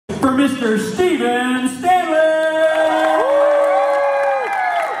for Mr. Steven Stanley!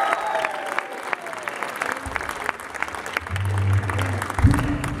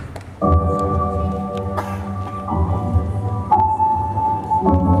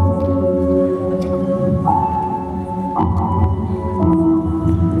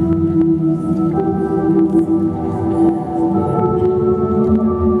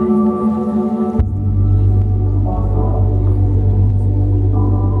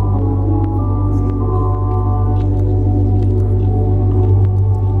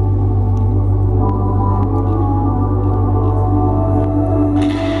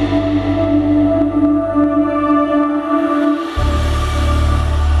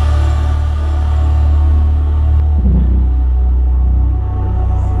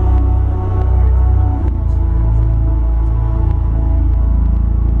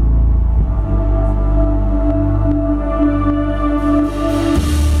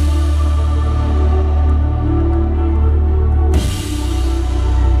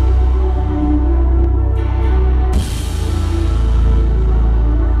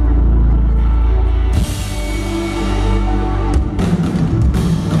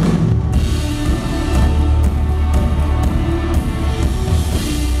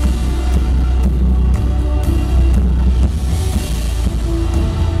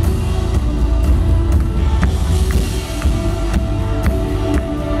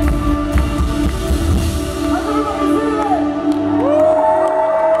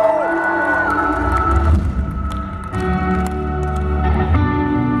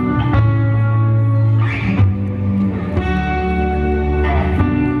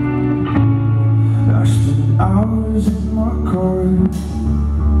 Hours in my car,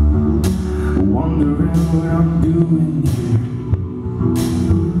 wondering what I'm doing here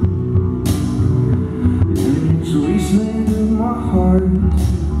in this wasteland of my heart,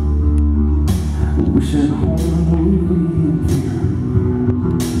 wishing home would reappear.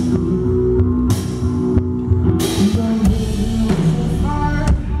 I'm heading to fire,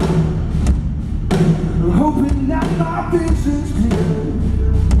 I'm hoping that my vision's clear.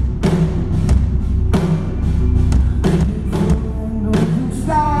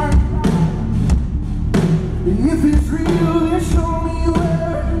 If it's real, then show me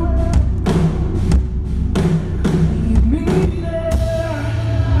where. Lead me there.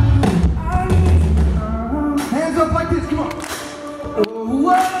 I need you now. Hands up like this, come on. Oh,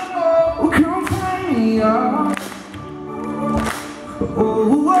 oh, oh, come find me, oh. Oh,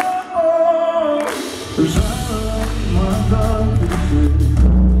 oh, oh. There's my darkest,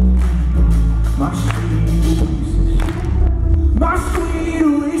 my sweet oasis, my sweet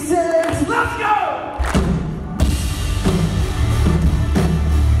oasis. Let's go!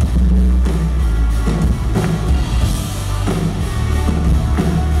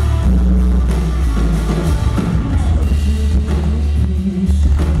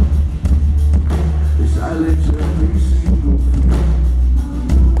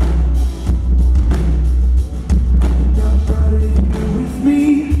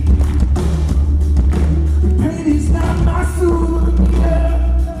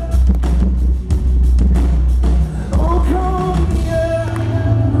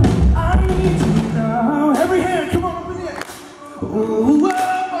 Oh,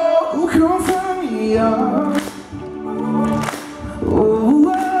 oh, oh, come find me, oh. Oh,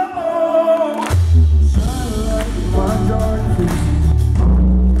 oh, oh. Shine like my dark faces,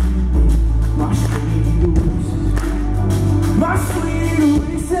 my sweet oasis, my sweet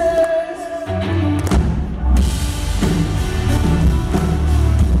oasis.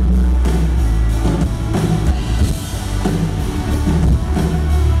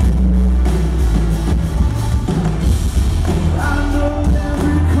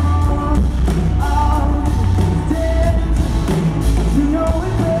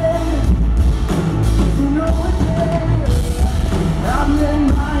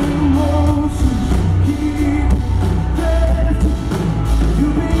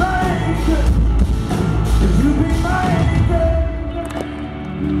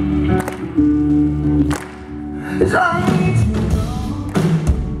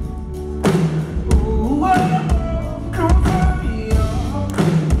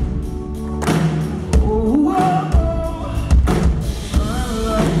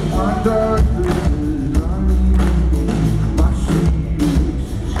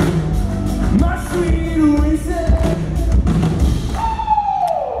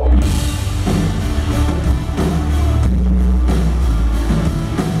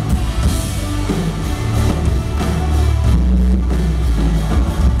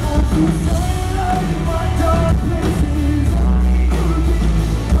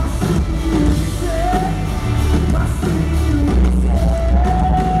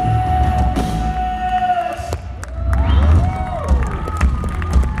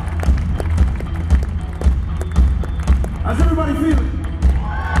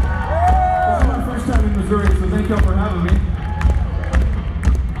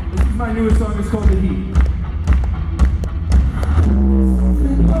 my newest song. It's called The Heat.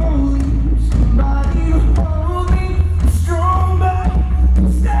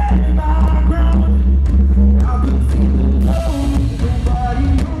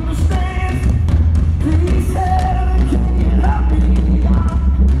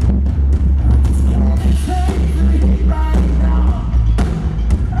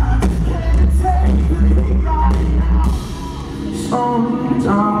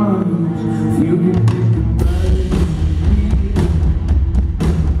 Sometimes you can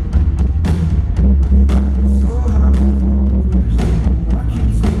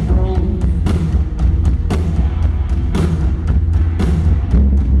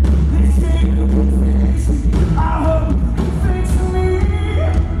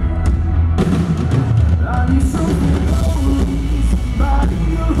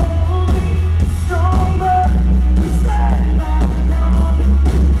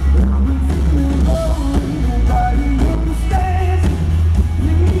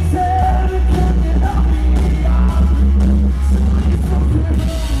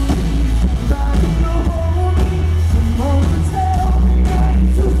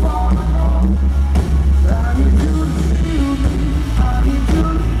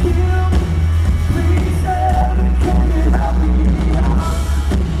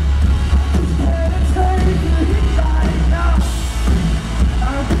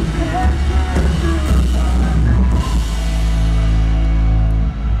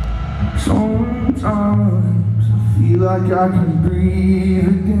sometimes I feel like I can breathe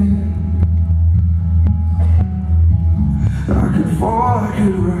again. I could fall, I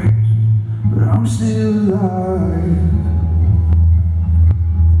could rise, but I'm still alive.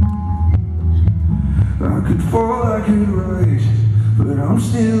 I could fall, I could rise, but I'm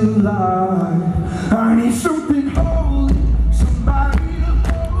still alive. I need something